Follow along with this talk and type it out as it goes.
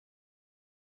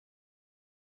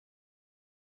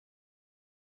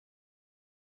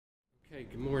Okay,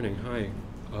 good morning. Hi.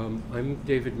 I'm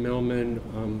David Millman.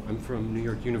 I'm from New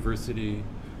York University.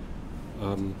 I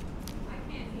can't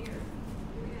hear.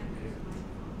 You're going to have to use a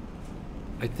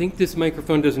microphone. I think this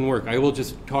microphone doesn't work. I will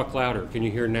just talk louder. Can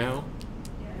you hear now?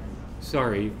 Yes.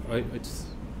 Sorry,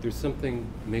 there's something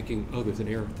making, oh, there's an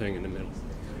error thing in the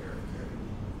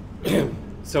middle.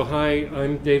 So hi,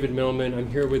 I'm David Millman. I'm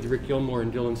here with Rick Gilmore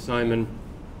and Dylan Simon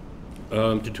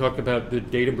to talk about the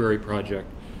Databrary project.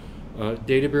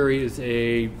 Databrary is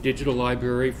a digital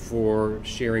library for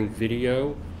sharing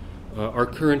video. Our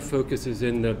current focus is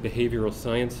in the behavioral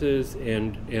sciences,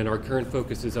 and our current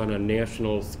focus is on a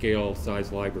national scale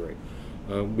size library.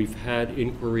 We've had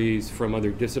inquiries from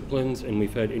other disciplines, and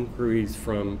we've had inquiries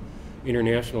from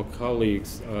international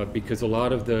colleagues because a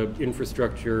lot of the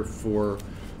infrastructure for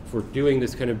doing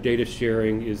this kind of data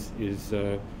sharing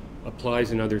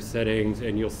applies in other settings,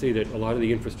 and you'll see that a lot of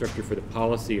the infrastructure for the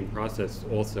policy and process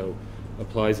also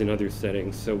applies in other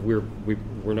settings. So we're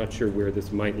not sure where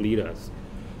this might lead us.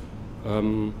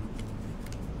 I'm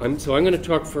going to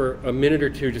talk for a minute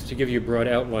or two just to give you a broad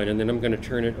outline, and then I'm going to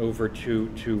turn it over to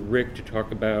Rick to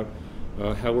talk about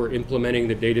how we're implementing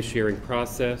the data sharing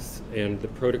process and the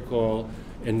protocol,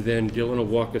 and then Dylan will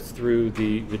walk us through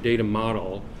the data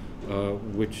model,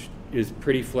 which is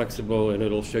pretty flexible, and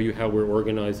it'll show you how we're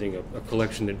organizing a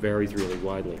collection that varies really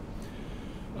widely.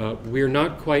 We're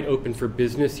not quite open for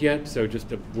business yet, so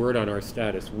just a word on our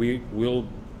status. We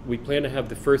plan to have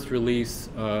the first release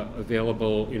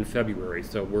available in February,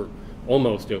 so we're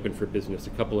almost open for business,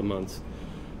 a couple of months.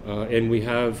 And we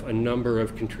have a number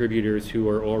of contributors who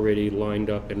are already lined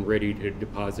up and ready to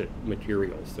deposit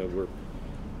materials, so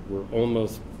we're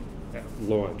almost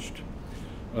launched.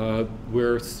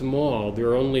 We're small. There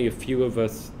are only a few of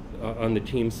us on the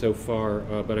team so far,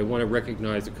 but I want to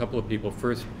recognize a couple of people.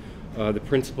 First, the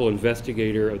principal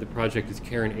investigator of the project is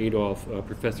Karen Adolph,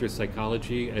 professor of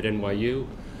psychology at NYU.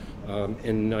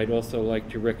 And I'd also like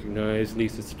to recognize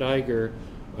Lisa Steiger,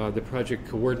 the project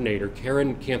coordinator.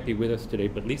 Karen can't be with us today,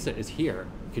 but Lisa is here.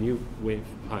 Can you wave?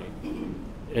 Hi.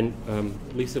 And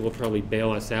Lisa will probably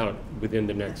bail us out within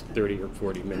the next 30 or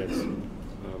 40 minutes.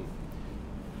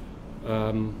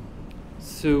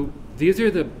 So these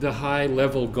are the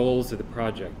high-level goals of the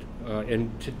project.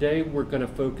 And today we're going to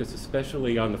focus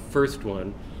especially on the first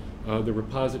one, the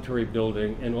repository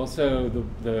building, and also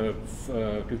the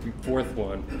fourth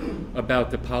one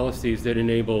about the policies that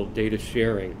enable data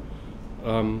sharing.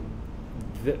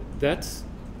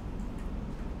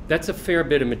 That's a fair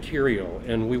bit of material,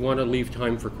 and we want to leave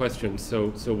time for questions.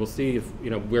 So we'll see if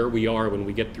where we are when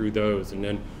we get through those, and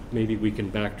then maybe we can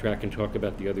backtrack and talk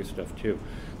about the other stuff too.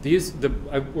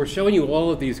 We're showing you all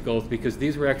of these goals because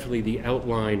these were actually the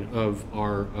outline of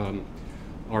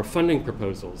our funding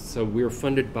proposals. So we're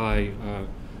funded by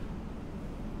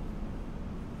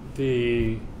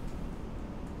the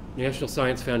National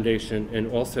Science Foundation and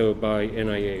also by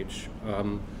NIH.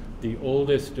 The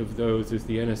oldest of those is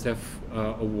the NSF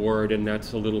award, and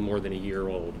that's a little more than a year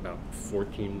old, about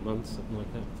 14 months, something like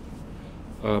that.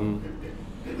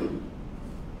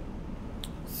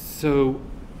 So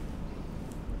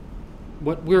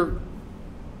what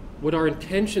our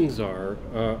intentions are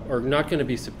not going to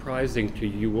be surprising to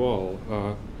you all,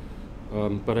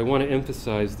 but I want to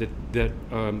emphasize that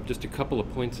just a couple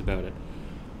of points about it.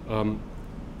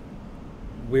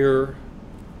 We're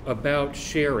about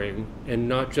sharing and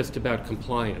not just about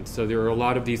compliance. So there are a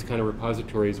lot of these kind of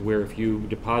repositories where if you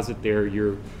deposit there,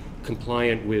 you're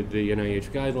compliant with the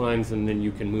NIH guidelines and then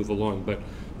you can move along. But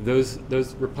those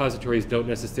repositories don't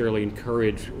necessarily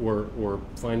encourage or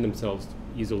find themselves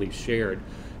easily shared.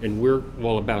 And we're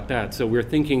all about that. So we're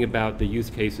thinking about the use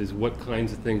cases, what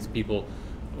kinds of things people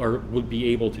would be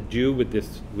able to do with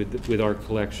this, with our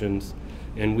collections,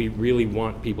 and we really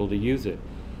want people to use it.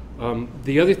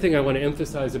 The other thing I want to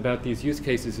emphasize about these use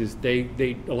cases is a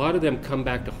lot of them come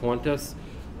back to haunt us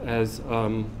as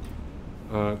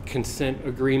consent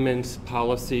agreements,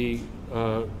 policy,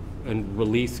 and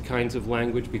release kinds of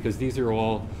language, because these are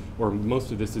all, or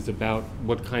most of this is about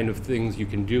what kind of things you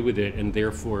can do with it, and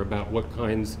therefore about what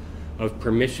kinds of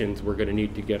permissions we're going to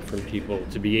need to get from people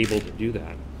to be able to do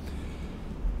that.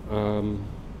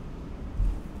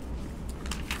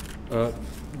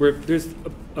 There's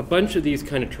a bunch of these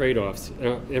kind of trade-offs.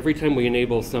 Every time we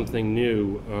enable something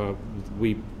new,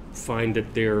 we find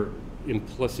that there are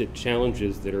implicit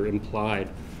challenges that are implied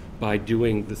by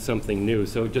doing something new.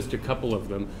 So just a couple of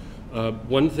them.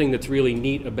 One thing that's really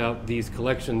neat about these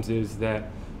collections is that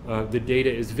the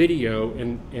data is video,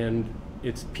 and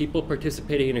it's people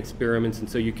participating in experiments, and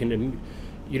so you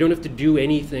don't have to do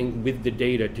anything with the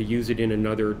data to use it in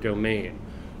another domain.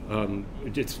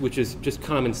 which is just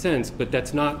common sense, but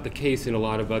that's not the case in a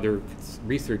lot of other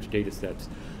research data sets.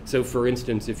 So for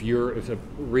instance, if a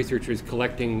researcher is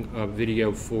collecting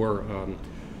video for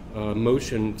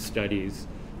motion studies,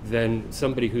 then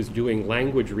somebody who's doing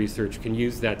language research can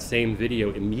use that same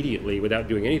video immediately without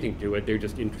doing anything to it. They're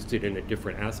just interested in a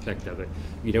different aspect of it.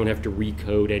 You don't have to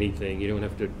recode anything. You don't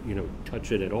have to,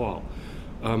 touch it at all.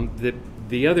 The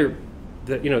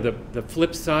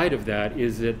flip side of that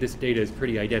is that this data is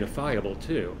pretty identifiable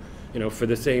too. For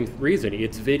the same reason,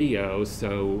 it's video,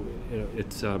 so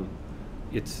it's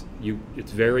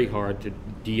very hard to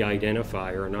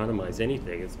de-identify or anonymize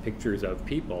anything. It's pictures of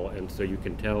people, and so you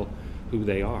can tell who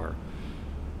they are.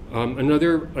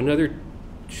 Another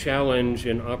challenge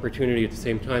and opportunity at the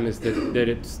same time is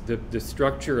that the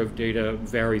structure of data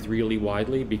varies really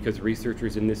widely, because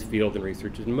researchers in this field and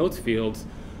researchers in most fields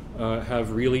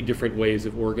have really different ways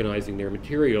of organizing their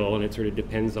material, and it sort of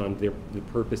depends on the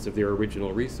purpose of their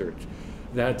original research.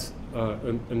 That's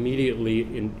immediately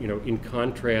in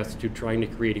contrast to trying to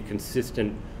create a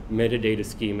consistent metadata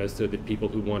schema so that people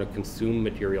who want to consume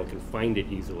material can find it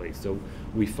easily. So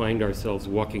we find ourselves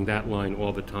walking that line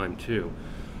all the time too.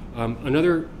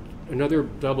 Another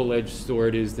double-edged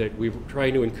sword is that we're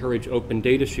trying to encourage open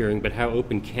data sharing, but how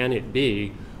open can it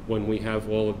be when we have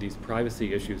all of these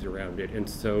privacy issues around it? And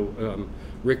so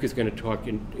Rick is going to talk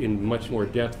in much more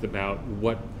depth about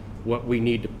what we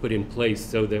need to put in place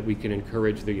so that we can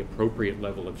encourage the appropriate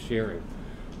level of sharing.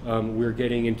 We're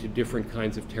getting into different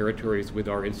kinds of territories with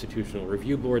our institutional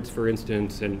review boards, for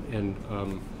instance, and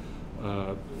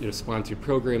sponsored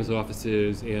programs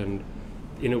offices, and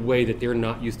in a way that they're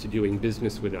not used to doing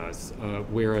business with us,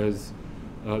 whereas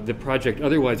the project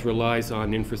otherwise relies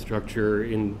on infrastructure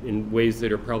in ways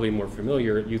that are probably more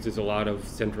familiar. It uses a lot of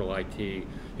central IT.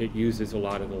 It uses a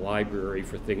lot of the library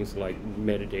for things like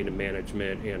metadata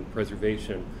management and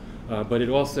preservation. But it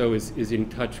also is in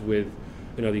touch with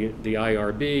the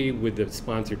IRB, with the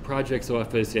Sponsored Projects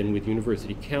Office, and with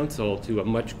University Council to a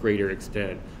much greater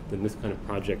extent than this kind of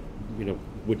project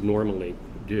would normally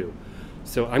do.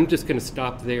 So I'm just going to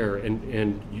stop there,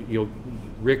 and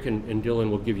Rick and Dylan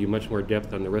will give you much more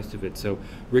depth on the rest of it. So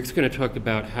Rick's going to talk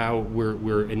about how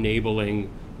we're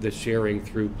enabling the sharing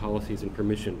through policies and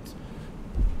permissions.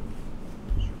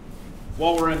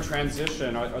 While we're in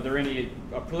transition, are there any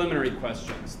preliminary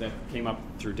questions that came up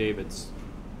through David's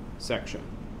section?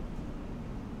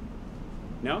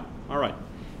 No? All right.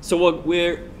 So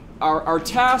our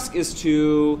task is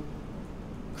to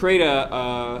create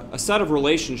a set of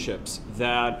relationships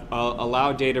that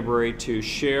allow Databrary to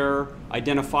share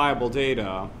identifiable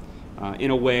data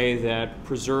in a way that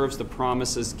preserves the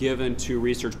promises given to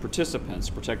research participants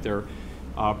to protect their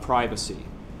privacy.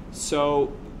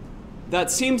 So that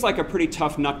seems like a pretty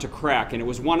tough nut to crack, and it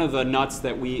was one of the nuts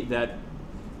that we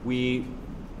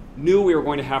knew we were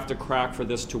going to have to crack for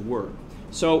this to work.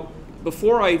 So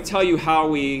before I tell you how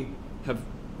we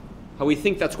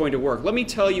think that's going to work, let me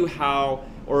tell you how,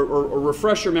 or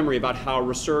refresh your memory about how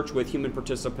research with human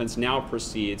participants now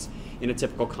proceeds in a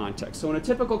typical context. So in a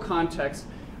typical context,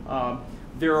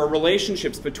 there are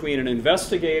relationships between an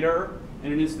investigator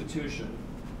and an institution,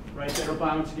 right, that are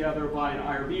bound together by an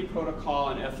IRB protocol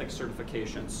and ethics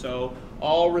certification. So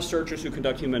all researchers who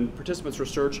conduct human participants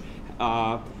research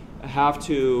have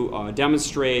to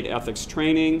demonstrate ethics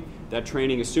training. That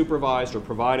training is supervised or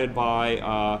provided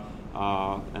by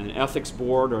an ethics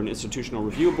board or an institutional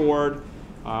review board.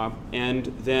 And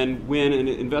then when an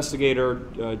investigator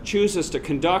chooses to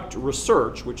conduct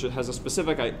research, which has a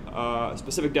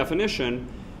specific definition,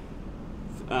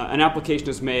 an application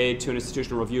is made to an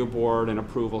institutional review board and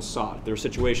approval sought. There are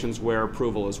situations where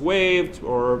approval is waived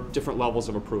or different levels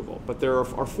of approval. But there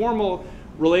are formal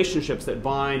relationships that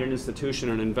bind an institution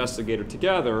and an investigator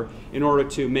together in order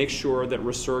to make sure that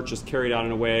research is carried out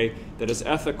in a way that is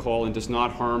ethical and does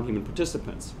not harm human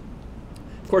participants.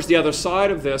 Of course, the other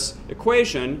side of this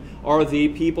equation are the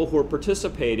people who are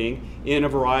participating in a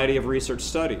variety of research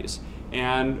studies.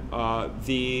 And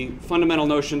the fundamental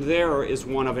notion there is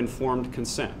one of informed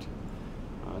consent.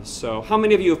 So how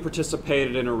many of you have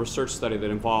participated in a research study that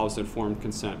involves informed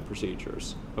consent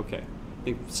procedures? Okay.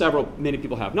 I think many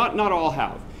people have. Not all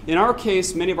have. In our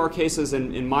case, many of our cases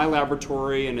in my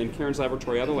laboratory and in Karen's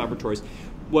laboratory, other laboratories,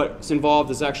 what's involved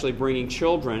is actually bringing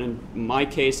children, in my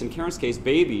case, in Karen's case,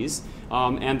 babies,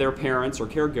 and their parents or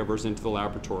caregivers into the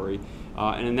laboratory.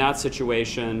 And in that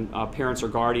situation, parents or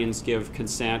guardians give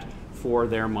consent for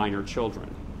their minor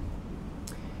children.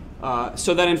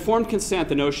 So that informed consent,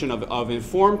 the notion of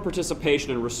informed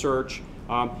participation in research,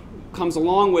 comes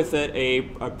along with it a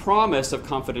promise of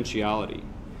confidentiality.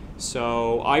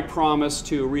 So I promise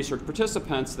to research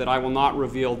participants that I will not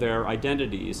reveal their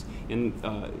identities,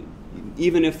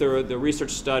 even if the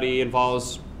research study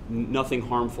involves nothing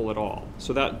harmful at all.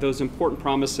 So those important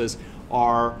promises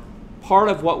are part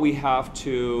of what we have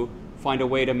to find a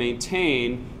way to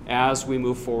maintain as we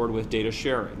move forward with data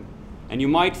sharing. And you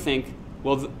might think,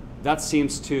 well, that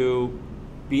seems to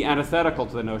be antithetical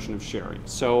to the notion of sharing.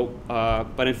 So,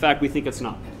 but in fact, we think it's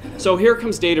not. So here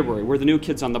comes Databrary. We're the new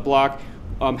kids on the block.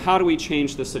 How do we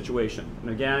change this situation?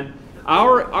 And again,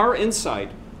 our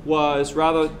insight was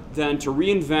rather than to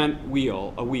reinvent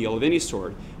a wheel of any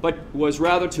sort, but was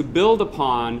rather to build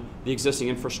upon the existing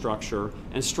infrastructure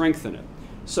and strengthen it.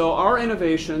 So our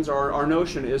innovations, our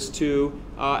notion is to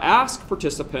ask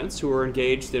participants who are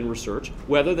engaged in research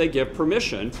whether they give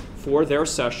permission for their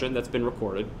session that's been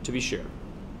recorded to be shared.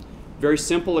 Very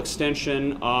simple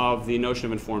extension of the notion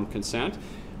of informed consent.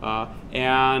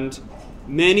 And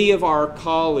many of our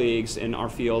colleagues in our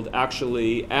field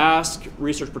actually ask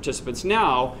research participants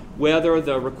now whether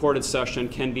the recorded session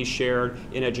can be shared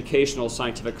in educational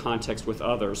scientific context with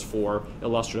others for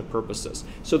illustrative purposes.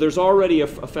 So there's already a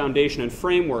foundation and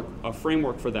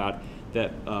framework for that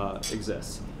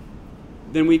exists.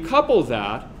 Then we couple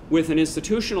that with an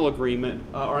institutional agreement,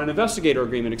 or an investigator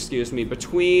agreement, excuse me,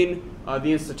 between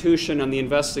the institution and the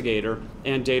investigator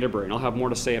and Databrary. And I'll have more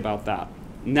to say about that.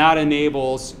 And that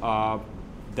enables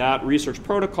that research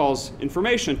protocol's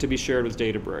information to be shared with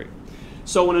Databrary.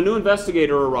 So when a new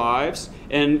investigator arrives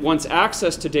and wants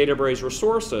access to Databrary's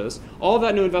resources, all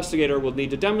that new investigator will need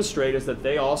to demonstrate is that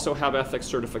they also have ethics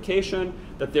certification,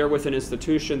 that they're with an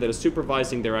institution that is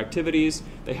supervising their activities.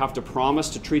 They have to promise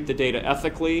to treat the data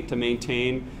ethically to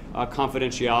maintain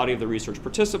confidentiality of the research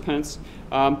participants,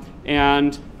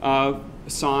 and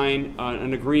sign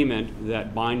an agreement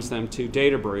that binds them to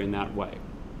Databrary in that way.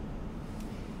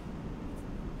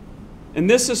 And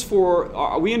this is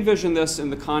for, we envision this in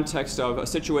the context of a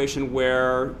situation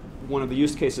where one of the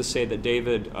use cases, say, that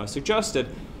David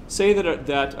suggested, say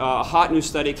that a hot new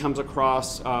study comes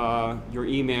across your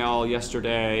email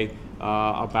yesterday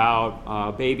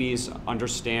about babies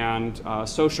understand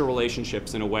social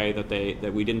relationships in a way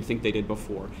that we didn't think they did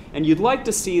before. And you'd like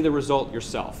to see the result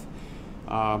yourself.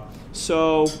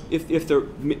 So if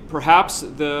perhaps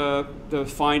the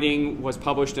finding was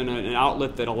published in an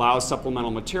outlet that allows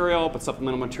supplemental material, but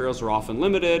supplemental materials are often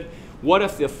limited, what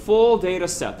if the full data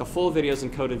set, the full videos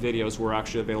and coded videos were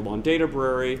actually available on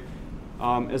Databrary?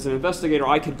 As an investigator,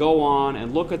 I could go on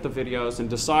and look at the videos and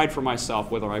decide for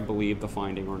myself whether I believe the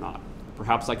finding or not.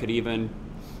 Perhaps I could even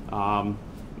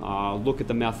look at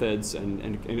the methods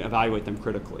and evaluate them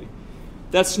critically.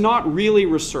 That's not really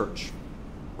research.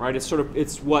 Right?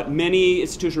 It's what many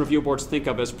institutional review boards think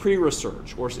of as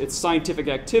pre-research, or it's scientific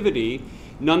activity,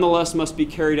 nonetheless must be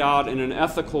carried out in an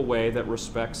ethical way that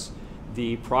respects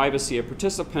the privacy of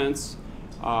participants,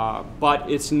 but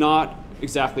it's not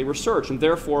exactly research, and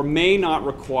therefore may not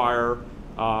require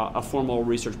a formal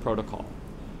research protocol.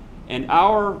 And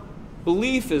our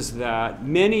belief is that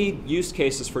many use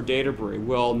cases for Databrary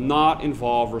will not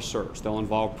involve research. They'll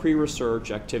involve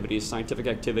pre-research activities, scientific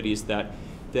activities that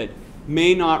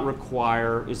may not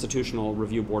require institutional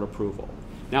review board approval.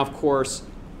 Now, of course,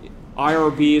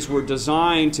 IRBs were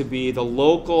designed to be the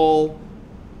local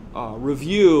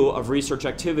review of research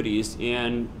activities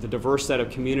in the diverse set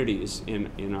of communities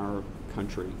in our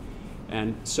country.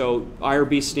 And so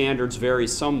IRB standards vary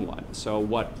somewhat. So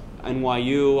what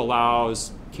NYU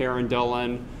allows Karen,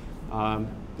 Dylan,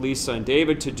 Lisa, and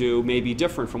David to do may be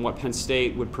different from what Penn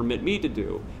State would permit me to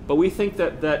do. But we think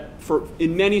that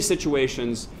in many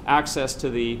situations, access to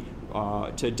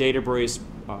Databrary's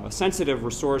sensitive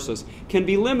resources can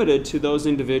be limited to those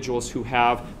individuals who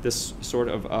have this sort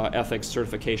of ethics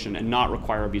certification and not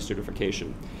require IRB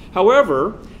certification.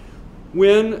 However,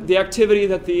 when the activity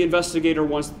that the investigator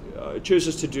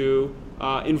chooses to do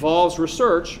involves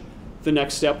research, the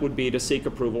next step would be to seek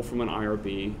approval from an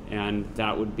IRB, and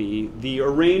that would be the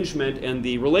arrangement, and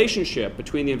the relationship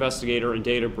between the investigator and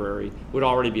Databrary would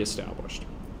already be established.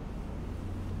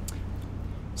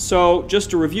 So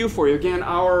just to review for you, again,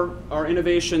 our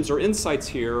innovations or insights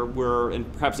here were,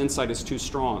 and perhaps insight is too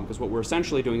strong, because what we're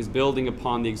essentially doing is building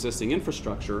upon the existing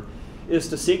infrastructure, is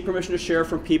to seek permission to share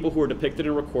from people who are depicted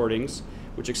in recordings,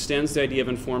 which extends the idea of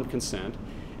informed consent,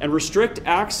 and restrict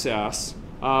access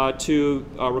to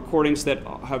recordings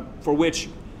for which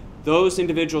those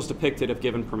individuals depicted have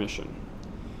given permission.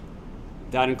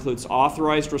 That includes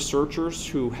authorized researchers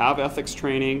who have ethics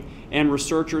training and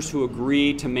researchers who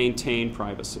agree to maintain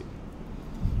privacy.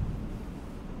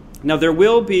 Now, there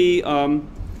will be,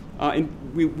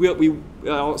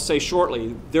 I'll say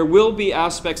shortly, there will be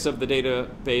aspects of the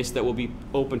database that will be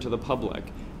open to the public,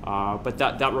 but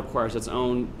that requires its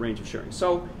own range of sharing.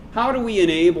 So how do we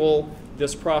enable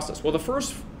this process? Well, the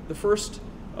first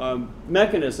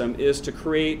mechanism is to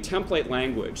create template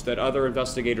language that other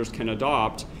investigators can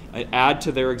adopt, add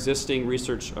to their existing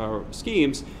research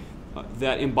schemes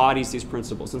that embodies these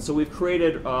principles. And so we've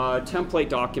created template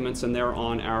documents, and they're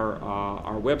on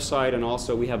our website, and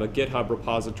also we have a GitHub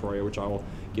repository, which I will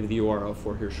give the URL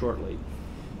for here shortly.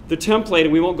 The template,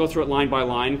 and we won't go through it line by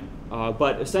line,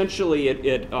 but essentially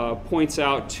it points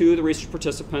out to the research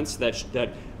participants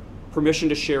that permission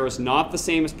to share is not the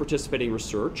same as participating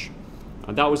research.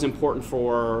 That was important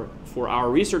for our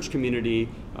research community,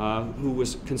 who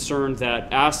was concerned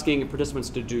that asking participants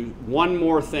to do one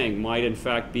more thing might in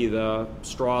fact be the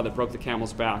straw that broke the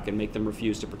camel's back and make them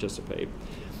refuse to participate.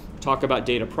 Talk about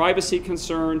data privacy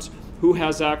concerns, who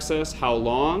has access, how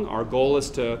long. Our goal is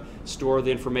to store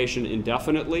the information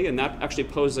indefinitely, and that actually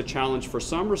poses a challenge for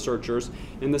some researchers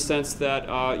in the sense that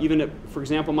for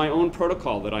example, my own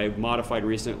protocol that I've modified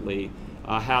recently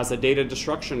has a data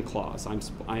destruction clause.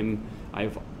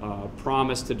 I've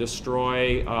promised to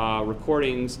destroy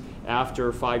recordings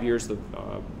after 5 years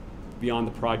beyond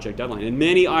the project deadline. And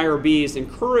many IRBs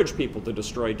encourage people to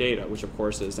destroy data, which of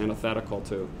course is antithetical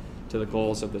to the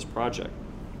goals of this project.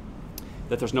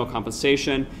 That there's no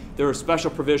compensation. There are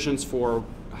special provisions for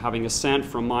having assent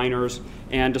from minors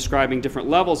and describing different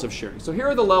levels of sharing. So here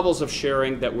are the levels of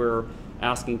sharing that we're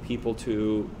asking people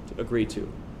to agree to.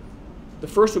 The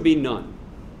first would be none,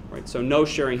 right? So no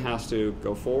sharing has to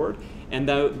go forward. And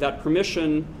that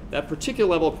permission, that particular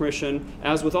level of permission,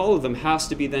 as with all of them, has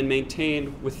to be then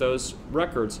maintained with those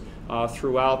records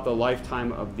throughout the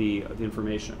lifetime of the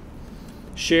information.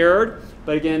 Shared,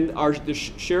 but again, the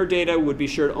shared data would be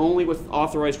shared only with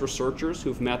authorized researchers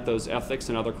who've met those ethics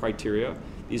and other criteria.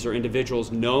 These are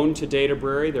individuals known to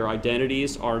Databrary. Their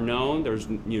identities are known. There's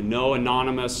no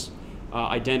anonymous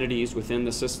identities within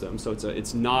the system. So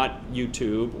it's not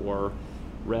YouTube or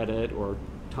Reddit or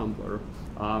Tumblr.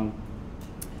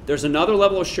 There's another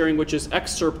level of sharing which is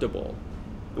excerptable.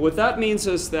 And what that means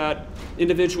is that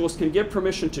individuals can give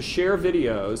permission to share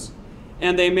videos,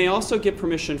 and they may also give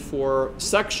permission for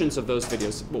sections of those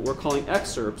videos, what we're calling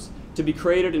excerpts, to be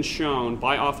created and shown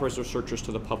by authorized researchers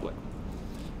to the public.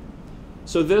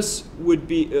 So this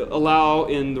would allow,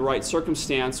 in the right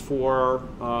circumstance, for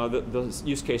the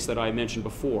use case that I mentioned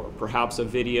before. Perhaps a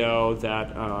video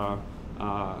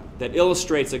that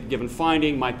illustrates a given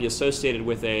finding might be associated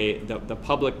with the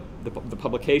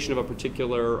publication of a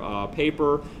particular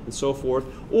paper and so forth,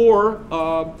 or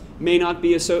may not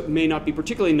be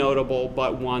particularly notable,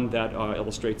 but one that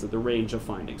illustrates the range of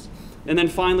findings. And then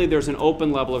finally, there's an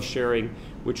open level of sharing,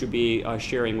 which would be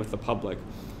sharing with the public,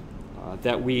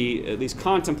 that we at least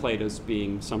contemplate as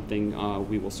being something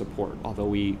we will support, although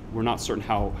we're not certain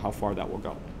how far that will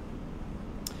go.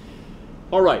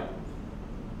 All right.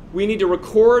 We need to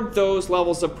record those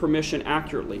levels of permission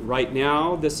accurately. Right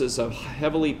now, this is a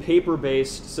heavily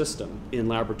paper-based system in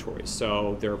laboratories.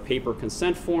 So there are paper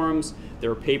consent forms,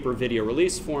 there are paper video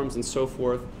release forms, and so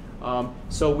forth.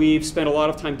 So we've spent a lot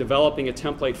of time developing a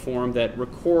template form that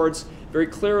records very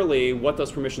clearly what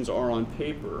those permissions are on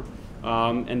paper.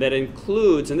 And that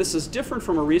includes, and this is different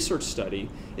from a research study,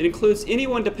 it includes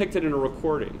anyone depicted in a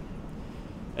recording.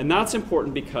 And that's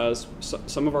important because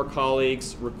some of our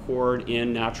colleagues record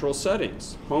in natural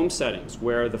settings, home settings,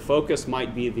 where the focus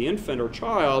might be the infant or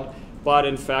child, but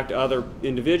in fact other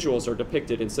individuals are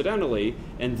depicted incidentally,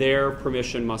 and their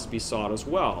permission must be sought as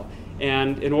well.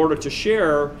 And in order to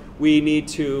share, we need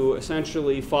to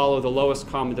essentially follow the lowest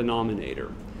common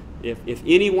denominator. If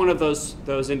any one of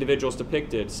those individuals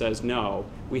depicted says no,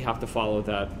 we have to follow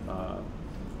that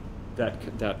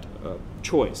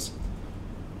choice.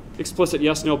 Explicit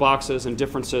yes/no boxes and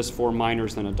differences for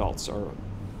minors and adults are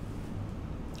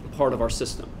part of our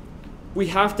system. We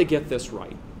have to get this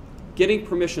right. Getting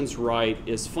permissions right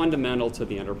is fundamental to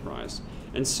the enterprise.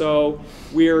 And so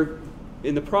we're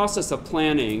in the process of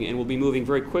planning, and we'll be moving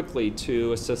very quickly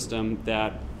to a system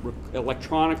that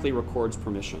electronically records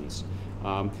permissions.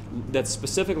 That's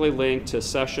specifically linked to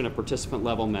session and participant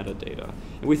level metadata.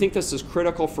 And we think this is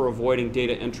critical for avoiding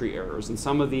data entry errors. And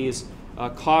some of these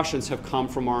cautions have come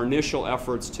from our initial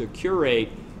efforts to curate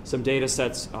some data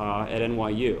sets at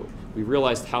NYU. We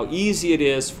realized how easy it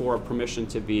is for a permission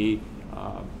to be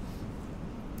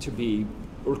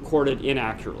recorded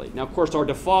inaccurately. Now, of course, our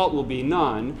default will be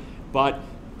none, but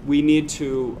we need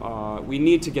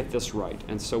to get this right,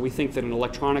 and so we think that an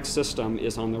electronic system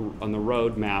is on the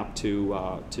roadmap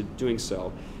to doing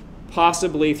so.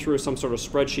 possibly through some sort of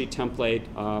spreadsheet template,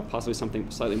 possibly something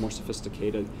slightly more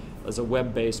sophisticated as a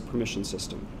web-based permission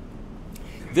system.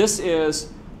 This is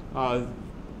a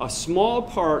small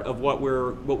part of what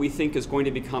we think is going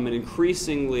to become an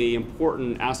increasingly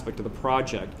important aspect of the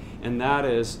project, and that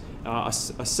is a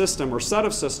system or set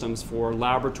of systems for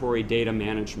laboratory data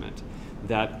management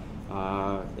that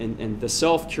and the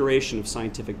self-curation of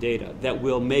scientific data that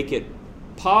will make it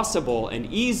possible and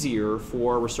easier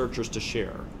for researchers to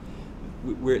share.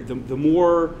 The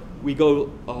more we go,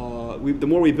 the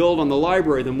more we build on the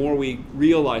library, the more we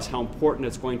realize how important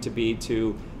it's going to be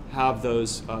to have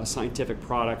those scientific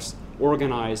products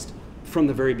organized from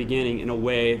the very beginning in a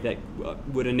way that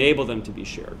would enable them to be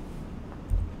shared.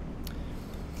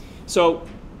 So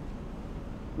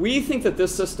we think that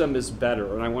this system is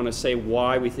better, and I want to say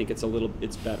why we think it's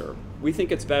better. We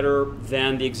think it's better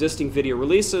than the existing video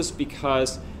releases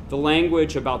because the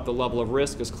language about the level of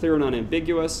risk is clear and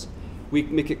unambiguous. We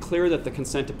make it clear that the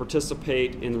consent to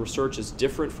participate in the research is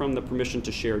different from the permission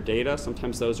to share data.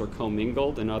 Sometimes those are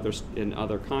commingled in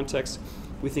other contexts.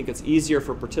 We think it's easier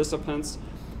for participants.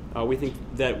 We think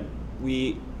that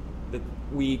we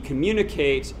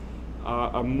communicate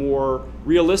a more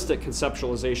realistic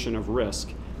conceptualization of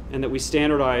risk, and that we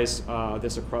standardize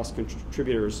this across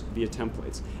contributors via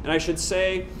templates. And I should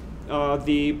say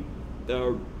the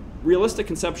realistic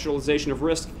conceptualization of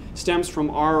risk stems from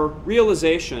our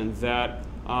realization that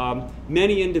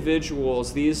many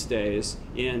individuals these days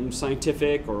in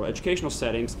scientific or educational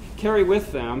settings carry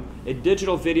with them a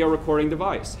digital video recording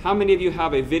device. How many of you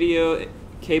have a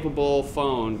video-capable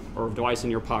phone or device in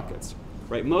your pockets?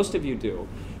 Right, most of you do.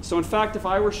 So in fact, if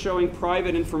I were showing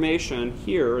private information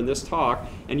here in this talk,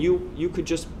 and you could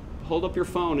just hold up your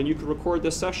phone and you could record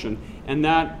this session, and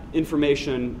that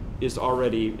information is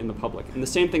already in the public. And the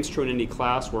same thing's true in any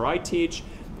class where I teach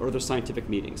or the scientific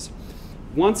meetings.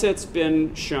 Once it's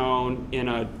been shown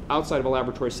outside of a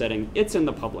laboratory setting, it's in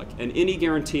the public, and any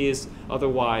guarantees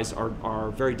otherwise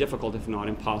are very difficult, if not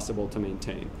impossible, to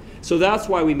maintain. So that's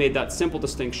why we made that simple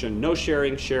distinction: no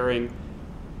sharing, sharing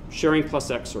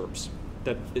plus excerpts.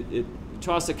 That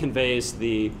to us it conveys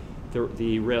the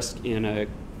risk in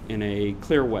a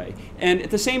clear way. And at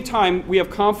the same time, we have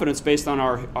confidence based on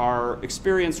our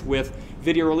experience with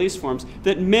video release forms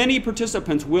that many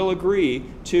participants will agree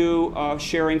to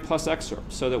sharing plus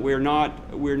excerpts, so that we're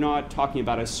not talking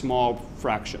about a small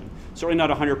fraction. Certainly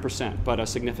not 100%, but a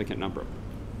significant number.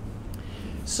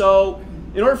 So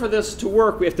in order for this to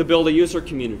work, we have to build a user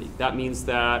community. That means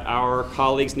that our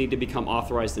colleagues need to become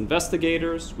authorized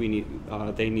investigators. We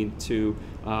need to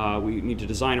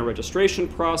design a registration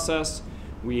process.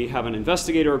 We have an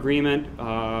investigator agreement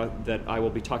that I will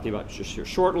be talking about just here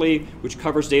shortly, which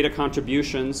covers data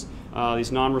contributions,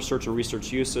 these non-research and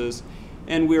research uses.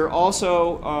 And we're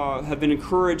also have been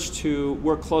encouraged to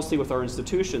work closely with our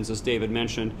institutions, as David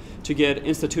mentioned, to get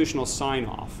institutional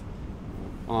sign-off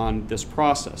on this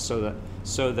process,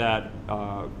 so that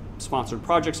sponsored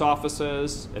projects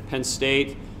offices at Penn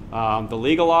State, the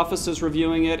legal office is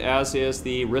reviewing it, as is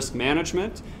the risk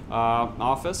management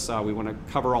office. We want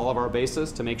to cover all of our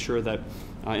bases to make sure that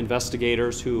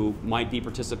investigators who might be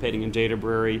participating in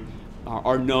Databrary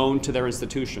are known to their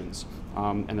institutions,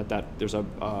 and that there's a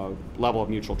level of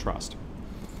mutual trust.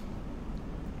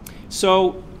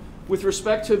 So with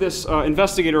respect to this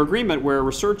investigator agreement where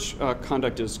research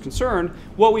conduct is concerned,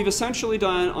 what we've essentially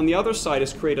done on the other side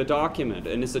is create a document,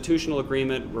 an institutional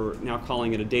agreement, we're now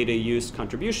calling it a data use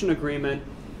contribution agreement,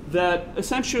 that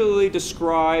essentially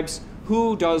describes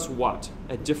who does what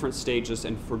at different stages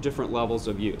and for different levels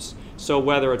of use. So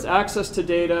whether it's access to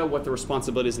data, what the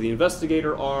responsibilities of the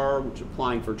investigator are, which are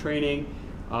applying for training,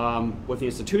 what the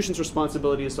institution's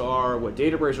responsibilities are, what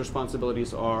Databrary's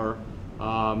responsibilities are,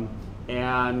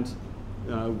 and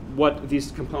what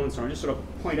these components are. I just sort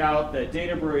of point out that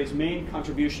Databrary's main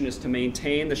contribution is to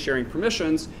maintain the sharing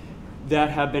permissions that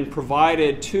have been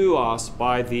provided to us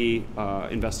by the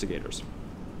investigators.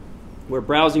 Where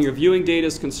browsing or viewing data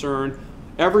is concerned,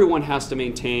 everyone has to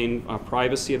maintain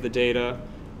privacy of the data.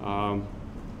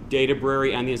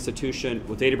 Databrary and the institution,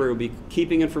 well, Databrary will be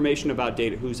keeping information about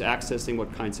data, who's accessing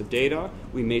what kinds of data.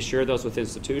 We may share those with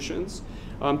institutions.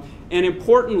 And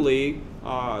importantly,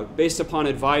 based upon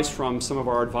advice from some of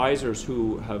our advisors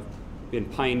who have been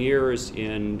pioneers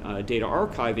in data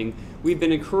archiving, we've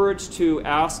been encouraged to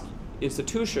ask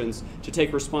institutions to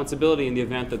take responsibility in the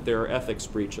event that there are ethics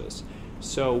breaches.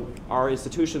 So our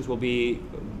institutions will be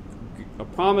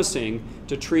promising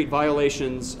to treat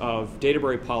violations of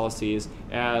Databrary policies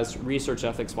as research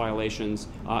ethics violations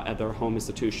at their home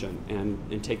institution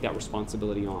and take that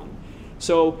responsibility on.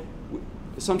 So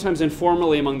sometimes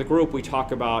informally among the group, we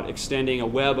talk about extending a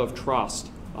web of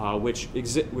trust, which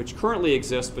currently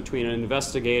exists between an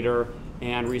investigator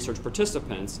and research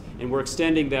participants. And we're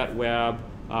extending that web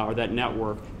or that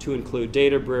network to include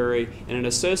Databrary and an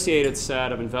associated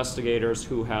set of investigators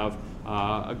who have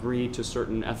agreed to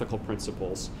certain ethical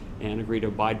principles and agree to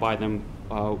abide by them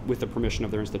with the permission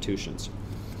of their institutions.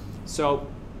 So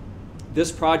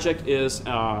this project is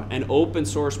an open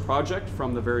source project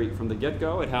from the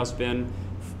get-go. It has been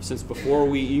since before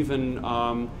we even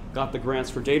got the grants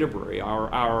for Databrary.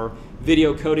 Our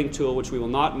video coding tool, which we will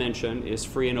not mention, is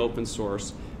free and open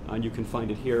source. And you can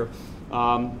find it here.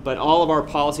 But all of our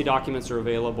policy documents are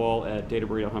available at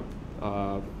Databrary,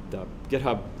 the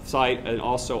GitHub site, and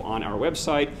also on our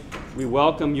website. We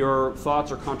welcome your thoughts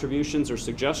or contributions or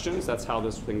suggestions. That's how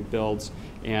this thing builds.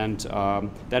 And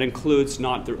that includes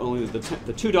not only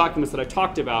the two documents that I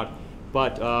talked about,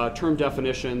 but term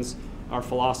definitions, our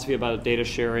philosophy about data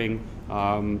sharing,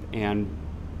 and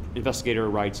investigator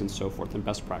rights and so forth, and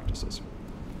best practices.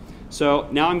 So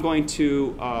now I'm going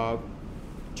to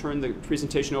turn the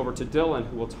presentation over to Dylan,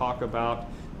 who will talk about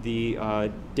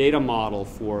the data model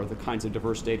for the kinds of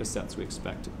diverse data sets we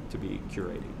expect to be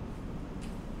curating.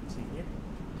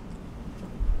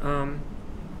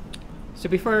 So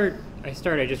before I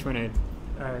start, I just want to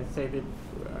say that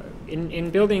in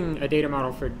building a data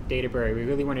model for Databrary, we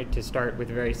really wanted to start with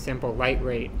a very simple,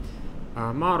 lightweight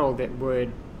model that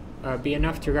would be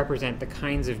enough to represent the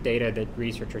kinds of data that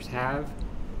researchers have,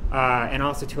 and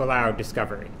also to allow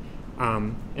discovery.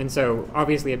 And so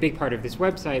obviously a big part of this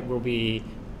website will be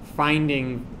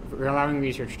allowing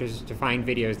researchers to find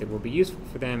videos that will be useful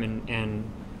for them, and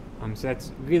so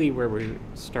that's really where we're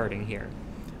starting here.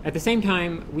 At the same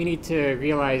time, we need to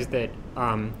realize that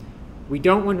we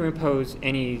don't want to impose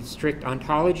any strict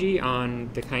ontology on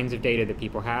the kinds of data that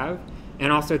people have,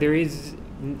 and also there is,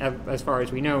 as far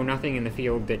as we know, nothing in the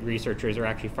field that researchers are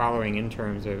actually following in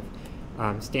terms of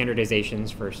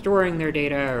standardizations for storing their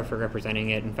data or for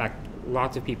representing it. In fact,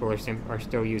 lots of people are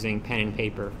still using pen and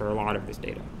paper for a lot of this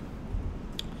data.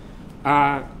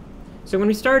 So when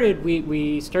we started,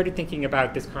 we started thinking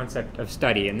about this concept of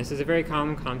study, and this is a very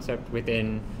common concept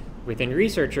within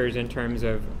researchers in terms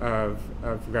of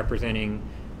representing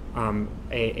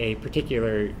a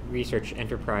particular research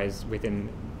enterprise within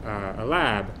a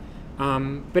lab.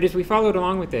 But as we followed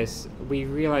along with this, we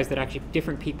realized that actually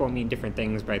different people mean different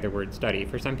things by the word study.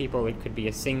 For some people, it could be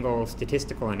a single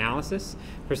statistical analysis.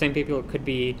 For some people, it could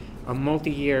be a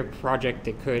multi-year project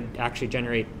that could actually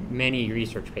generate many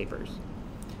research papers.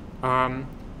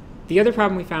 The other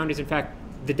problem we found is, in fact,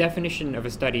 the definition of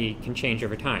a study can change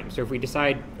over time. So if we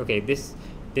decide, okay, this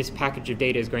package of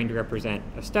data is going to represent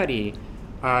a study,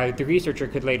 the researcher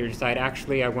could later decide,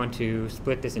 actually, I want to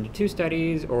split this into 2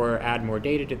 studies or add more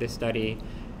data to this study.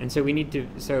 And so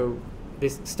so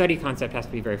this study concept has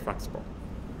to be very flexible.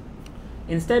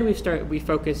 Instead, we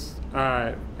focus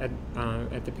at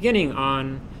the beginning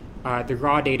on the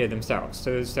raw data themselves.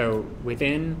 So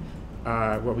within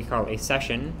what we call a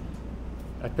session,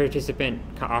 a participant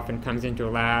often comes into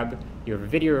a lab, you have a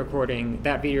video recording.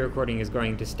 That video recording is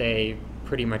going to stay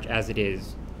pretty much as it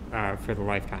is for the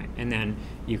lifetime. And then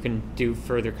you can do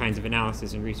further kinds of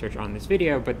analysis and research on this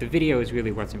video, but the video is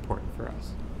really what's important for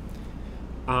us.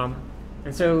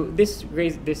 And so this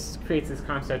creates this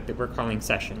concept that we're calling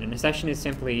session. And a session is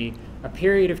simply a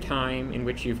period of time in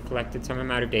which you've collected some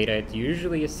amount of data. It's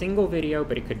usually a single video,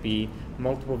 but it could be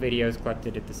multiple videos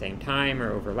collected at the same time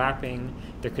or overlapping.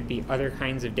 There could be other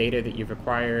kinds of data that you've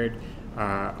acquired,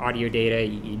 audio data,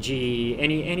 EEG,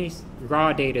 any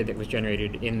raw data that was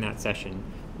generated in that session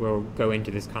will go into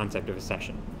this concept of a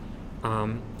session.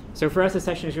 So for us, a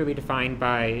session is really defined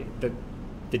by the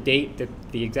date,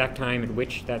 the exact time at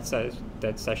which those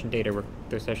session data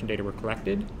were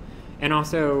collected, and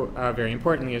also very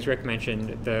importantly, as Rick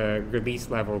mentioned, the release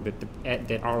level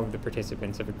that all of the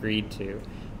participants have agreed to,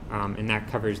 and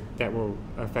that will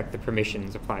affect the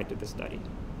permissions applied to the study.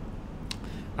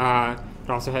 It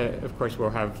also, of course,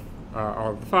 will have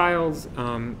all of the files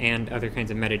and other kinds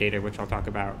of metadata, which I'll talk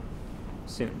about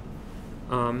soon.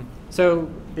 So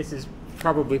this is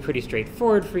probably pretty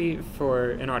straightforward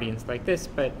for an audience like this,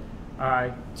 but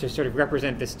to sort of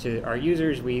represent this to our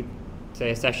users, we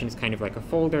say a session is kind of like a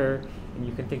folder, and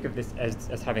you can think of this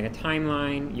as having a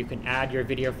timeline. You can add your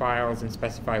video files and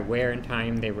specify where in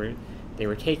time they were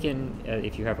taken.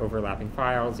 If you have overlapping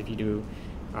files, if you do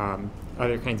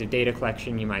other kinds of data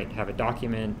collection, you might have a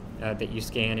document that you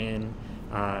scan in.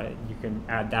 You can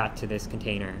add that to this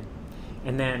container.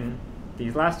 And then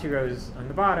these last 2 rows on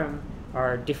the bottom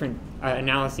are different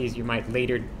analyses you might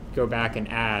later go back and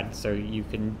add. So you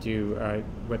can do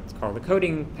what's called a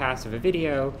coding pass of a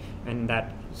video, and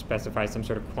that specifies some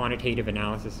sort of quantitative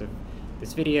analysis of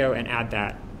this video, and add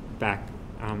that back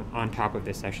on top of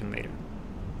this session later.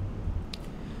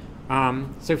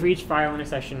 So for each file in a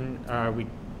session, we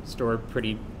store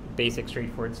pretty basic,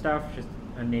 straightforward stuff, just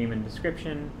a name and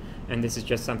description. And this is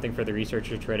just something for the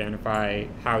researcher to identify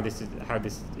how this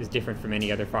is different from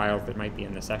any other files that might be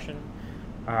in the session.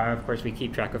 Of course, we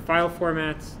keep track of file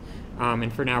formats,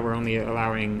 and for now we're only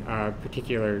allowing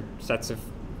particular sets of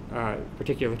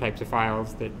particular types of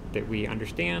files that we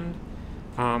understand.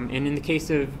 And in the case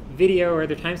of video or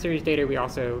other time series data, we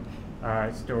also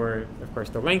store, of course,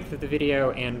 the length of the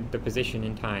video and the position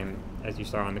in time, as you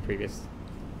saw on the previous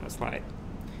slide.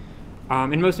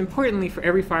 And most importantly, for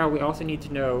every file, we also need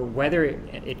to know whether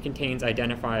it contains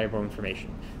identifiable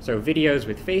information. So videos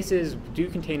with faces do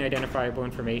contain identifiable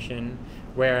information,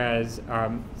 whereas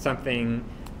something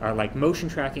like motion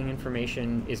tracking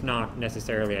information is not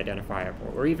necessarily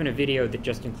identifiable. Or even a video that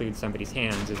just includes somebody's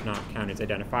hands is not counted as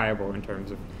identifiable in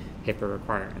terms of HIPAA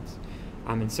requirements.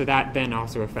 And so that then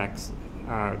also affects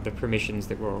the permissions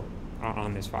that will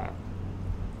on this file.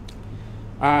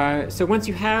 So once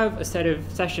you have a set of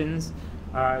sessions,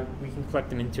 we can collect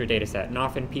them into a data set. And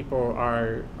often people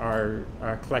are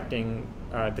collecting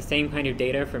the same kind of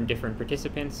data from different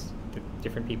participants.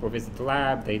 Different people visit the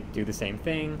lab, they do the same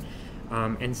thing.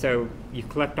 And so you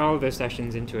collect all of those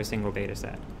sessions into a single data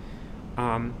set.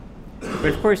 But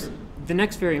of course, the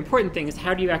next very important thing is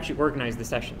how do you actually organize the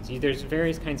sessions? There's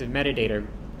various kinds of metadata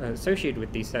associated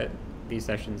with these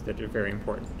sessions that are very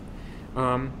important.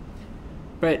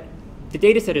 But the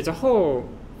data set as a whole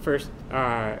first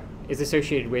is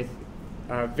associated with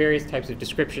various types of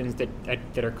descriptions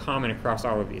that are common across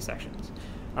all of these sessions.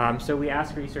 So we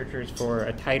ask researchers for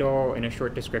a title and a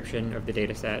short description of the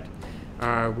data set.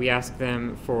 We ask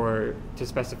them to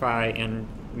specify and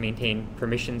maintain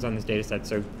permissions on this data set,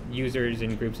 so users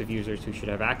and groups of users who should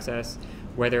have access,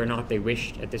 whether or not they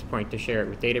wished at this point to share it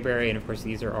with Databrary, and of course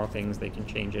these are all things they can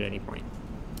change at any point.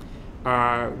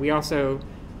 We also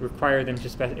require them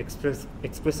to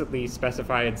explicitly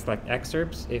specify and select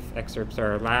excerpts if excerpts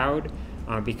are allowed,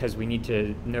 because we need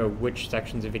to know which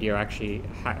sections of video actually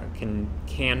can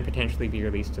potentially be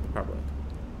released to the public.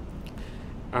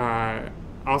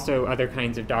 Also other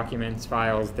kinds of documents,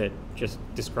 files that just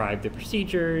describe the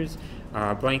procedures,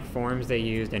 blank forms they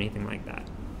used, anything like that.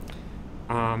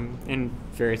 And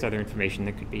various other information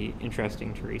that could be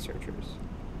interesting to researchers.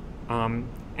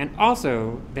 And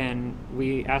also, then,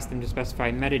 we ask them to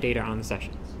specify metadata on the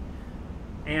sessions.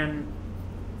 And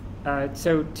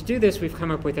so to do this, we've come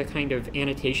up with a kind of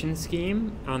annotation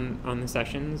scheme on the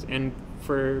sessions. And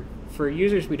for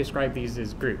users, we describe these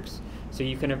as groups. So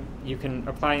you can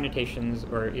apply annotations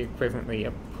or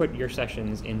equivalently put your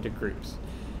sessions into groups.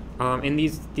 And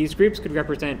these groups could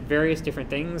represent various different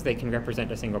things. They can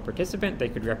represent a single participant. They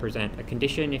could represent a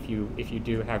condition if you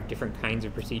do have different kinds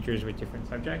of procedures with different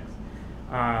subjects.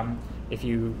 If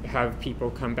you have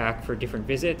people come back for different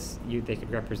visits, they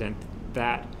could represent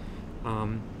that.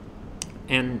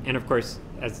 And of course,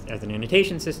 as an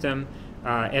annotation system,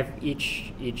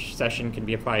 each session can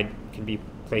be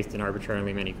placed in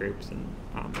arbitrarily many groups, and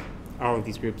all of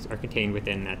these groups are contained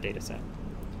within that data set.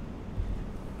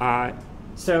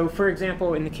 So, for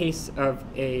example, in the case of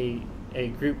a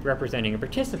group representing a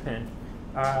participant,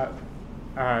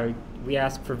 we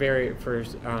ask for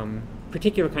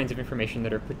particular kinds of information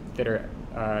that are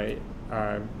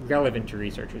relevant to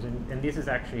researchers, and this is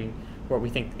actually what we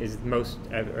think is most,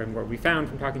 and what we found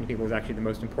from talking to people is actually the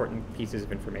most important pieces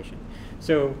of information.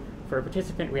 So for a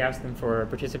participant, we ask them for a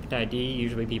participant ID.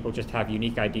 Usually people just have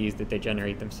unique IDs that they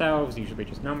generate themselves, usually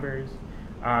just numbers.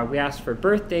 We ask for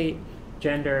birth date,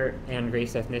 gender, and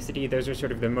race ethnicity. Those are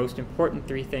sort of the most important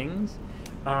three things.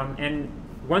 And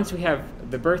once we have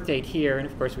the birth date here, and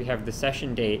of course we have the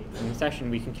session date in the session,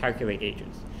 we can calculate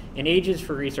ages. And ages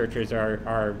for researchers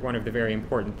are one of the very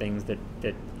important things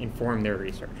that inform their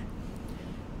research.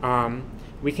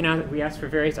 We ask for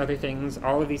various other things.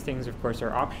 All of these things, of course,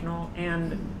 are optional,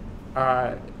 and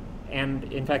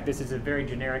in fact, this is a very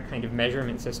generic kind of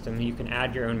measurement system. You can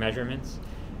add your own measurements.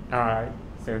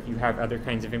 So if you have other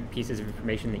kinds of pieces of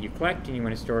information that you collect and you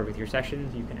want to store with your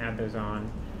sessions, you can add those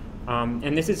on.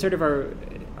 And this is sort of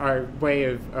our way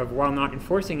of, while not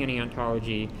enforcing any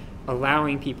ontology,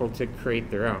 allowing people to create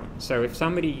their own. So if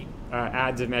somebody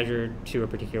adds a measure to a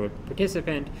particular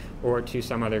participant or to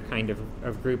some other kind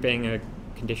of grouping, a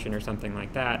condition or something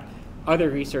like that, other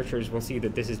researchers will see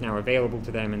that this is now available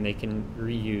to them and they can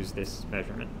reuse this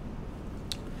measurement.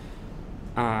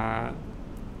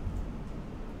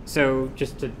 So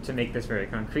just to make this very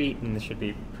concrete, and this should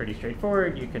be pretty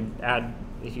straightforward, you can add,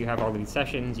 if you have all of these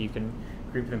sessions, you can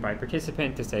group them by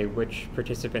participant to say which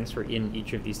participants were in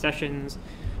each of these sessions.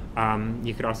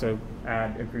 You could also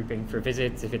add a grouping for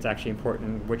visits if it's actually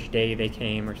important which day they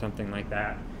came or something like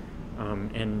that.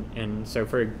 And so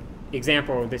for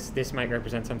example, this might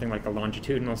represent something like a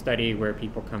longitudinal study where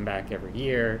people come back every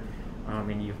year,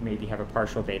 and you maybe have a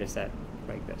partial data set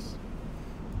like this.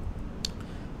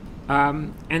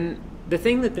 And the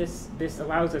thing that this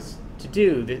allows us to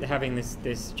do, having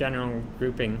this general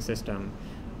grouping system,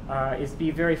 is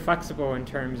be very flexible in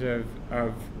terms of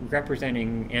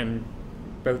representing and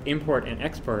both import and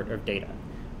export of data.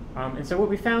 And so what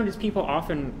we found is people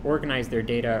often organize their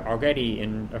data already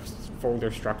in a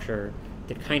folder structure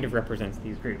that kind of represents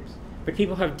these groups. But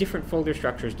people have different folder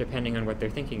structures depending on what they're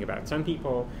thinking about. Some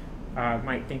people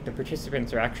might think the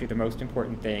participants are actually the most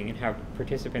important thing and have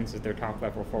participants as their top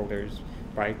level folders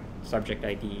by subject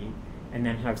ID, and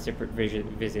then have separate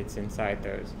visits inside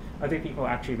those. Other people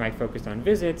actually might focus on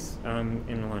visits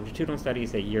in a longitudinal study,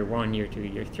 say year 1, year 2,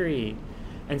 year 3.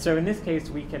 And so in this case,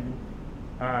 we can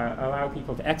allow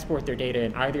people to export their data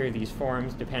in either of these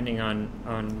forms depending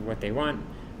on what they want,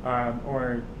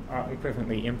 or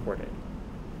equivalently import it.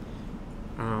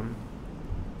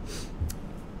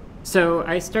 So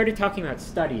I started talking about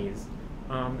studies,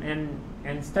 and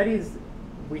studies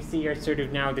we see are sort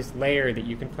of now this layer that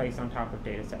you can place on top of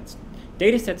data sets.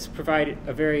 Data sets provide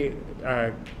a very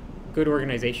good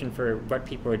organization for what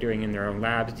people are doing in their own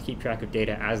labs, to keep track of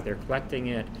data as they're collecting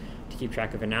it, to keep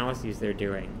track of analyses they're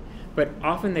doing. But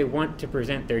often they want to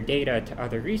present their data to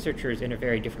other researchers in a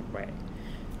very different way.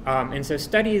 And so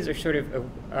studies are sort of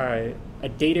a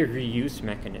data reuse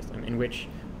mechanism in which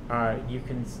you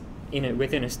can,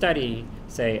 within a study,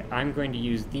 say, I'm going to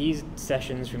use these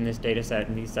sessions from this data set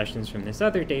and these sessions from this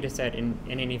other data set in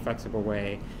any flexible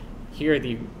way.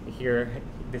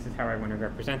 This is how I want to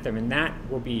represent them, and that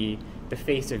will be the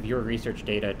face of your research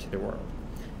data to the world.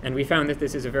 And we found that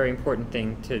this is a very important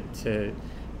thing to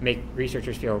make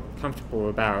researchers feel comfortable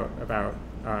about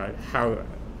how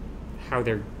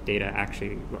their data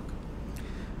actually look.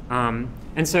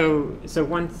 And so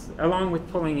once, along with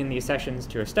pulling in these sessions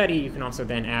to a study, you can also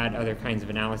then add other kinds of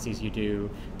analyses you do.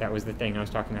 That was the thing I was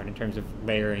talking about in terms of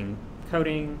layering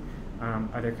coding,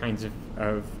 other kinds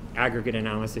of aggregate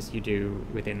analysis you do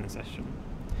within the session.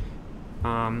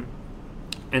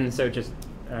 And so just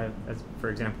as for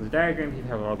example, the diagram, you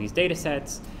have all these data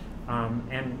sets,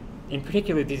 and in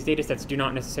particular, these data sets do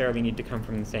not necessarily need to come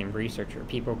from the same researcher.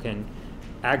 People can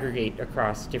aggregate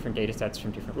across different data sets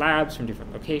from different labs, from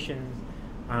different locations,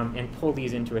 and pull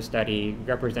these into a study,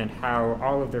 represent how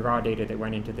all of the raw data that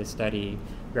went into this study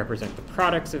represent the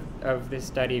products of this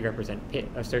study,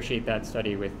 associate that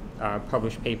study with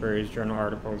published papers, journal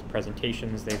articles,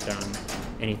 presentations they've done,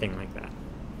 anything like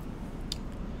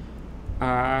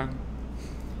that.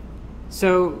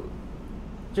 So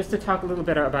just to talk a little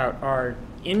bit about our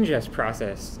ingest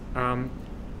process.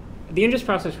 The ingest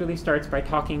process really starts by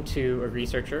talking to a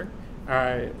researcher,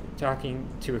 talking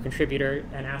to a contributor,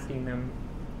 and asking them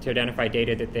to identify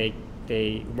data that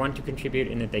they want to contribute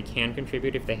and that they can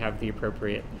contribute if they have the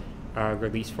appropriate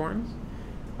release forms.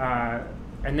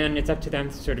 And then it's up to them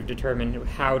to sort of determine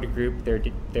how to group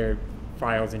their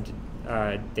files into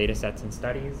data sets and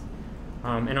studies,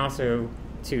 and also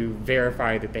to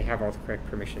verify that they have all the correct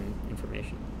permission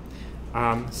information.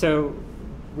 So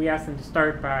we asked them to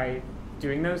start by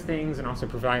doing those things and also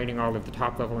providing all of the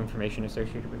top-level information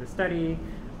associated with the study,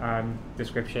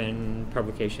 description,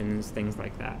 publications, things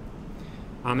like that.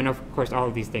 And of course, all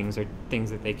of these things are things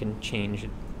that they can change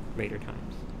at later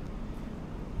times.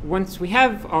 Once we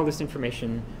have all this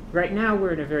information, right now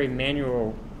we're in a very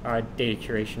manual data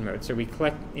curation mode. So we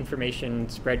collect information,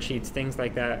 spreadsheets, things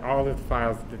like that, all of the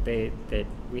files that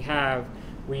we have.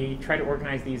 We try to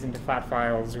organize these into flat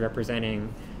files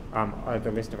representing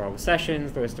the list of all the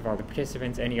sessions, the list of all the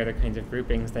participants, any other kinds of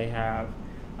groupings they have.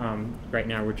 Right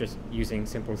now we're just using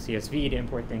simple CSV to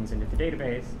import things into the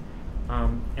database.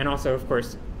 And also, of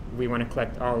course, we want to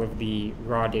collect all of the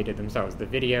raw data themselves, the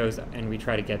videos, and we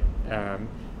try to get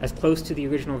as close to the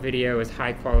original video, as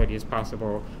high quality as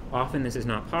possible. Often this is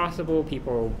not possible.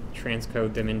 People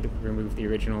transcode them and remove the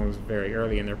originals very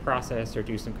early in their process or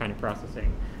do some kind of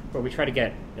processing. But we try to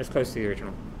get as close to the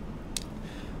original.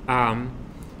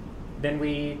 Then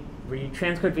we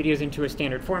transcode videos into a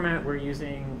standard format. We're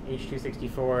using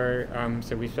H.264,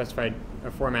 so we've specified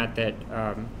a format that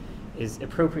is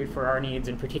appropriate for our needs.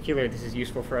 In particular, this is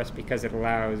useful for us because it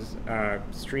allows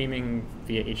streaming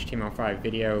via HTML5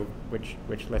 video,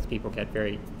 which lets people get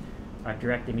very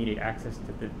direct, immediate access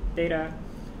to the data.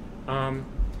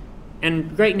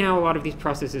 and right now, a lot of these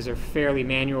processes are fairly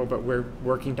manual, but we're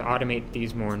working to automate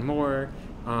these more and more.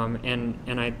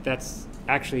 That's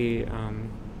actually,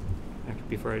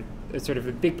 before, it's sort of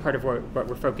a big part of what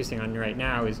we're focusing on right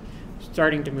now is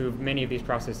starting to move many of these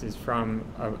processes from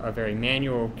a very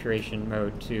manual curation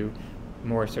mode to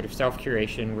more sort of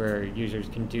self-curation, where users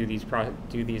can do these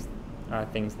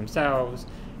things themselves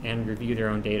and review their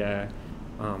own data.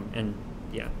 And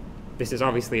yeah, this is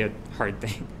obviously a hard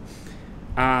thing.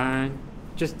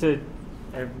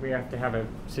 We have to have a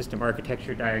system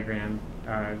architecture diagram,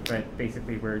 but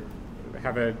basically we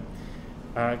have a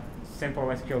simple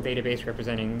SQL database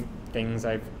representing things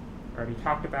I've already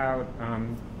talked about,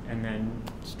 and then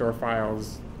store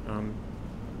files on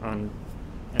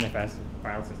NFS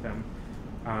file system.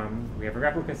 We have a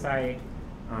replica site,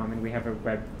 and we have a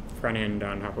web front end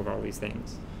on top of all these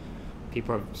things.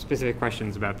 People have specific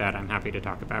questions about that, I'm happy to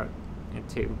talk about it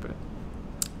too. But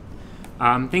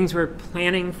things we're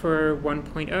planning for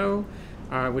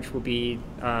 1.0, which will be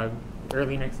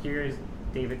early next year, as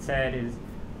David said, is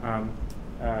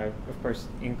of course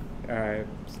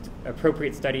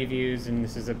appropriate study views, and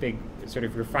this is a big sort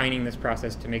of refining this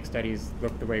process to make studies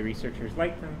look the way researchers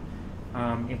like them,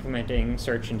 implementing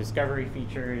search and discovery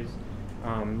features,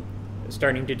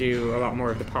 starting to do a lot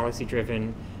more of the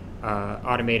policy-driven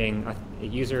automating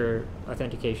user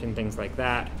authentication, things like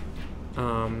that,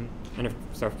 and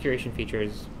self-curation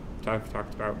features. So I've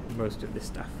talked about most of this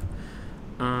stuff.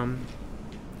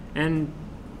 And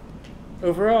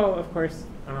overall, of course,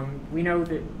 we know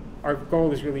that our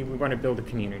goal is really we want to build a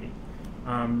community.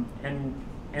 And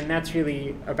that's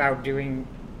really about doing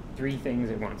three things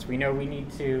at once. We know we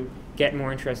need to get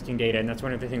more interesting data, and that's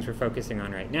one of the things we're focusing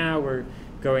on right now. We're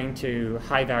going to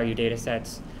high-value data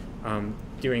sets,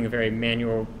 doing a very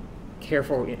manual,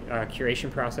 careful curation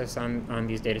process on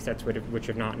these data sets, which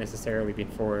have not necessarily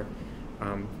before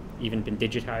even been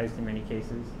digitized in many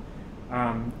cases.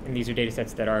 And these are data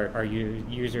sets that our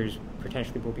users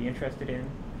potentially will be interested in.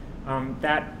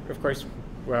 That, of course,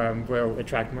 will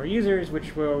attract more users,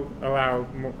 which will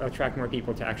attract more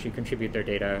people to actually contribute their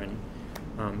data,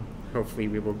 and hopefully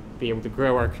we will be able to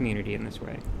grow our community in this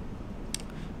way.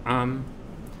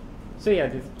 So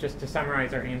yeah, just to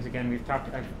summarize our aims again, we've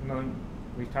talked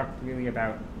really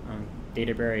about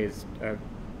Databrary as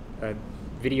a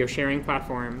video sharing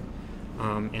platform,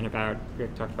 and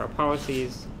Rick talked about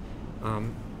policies.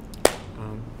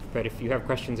 But if you have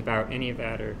questions about any of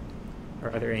that or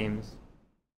other aims.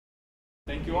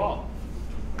 Thank you all.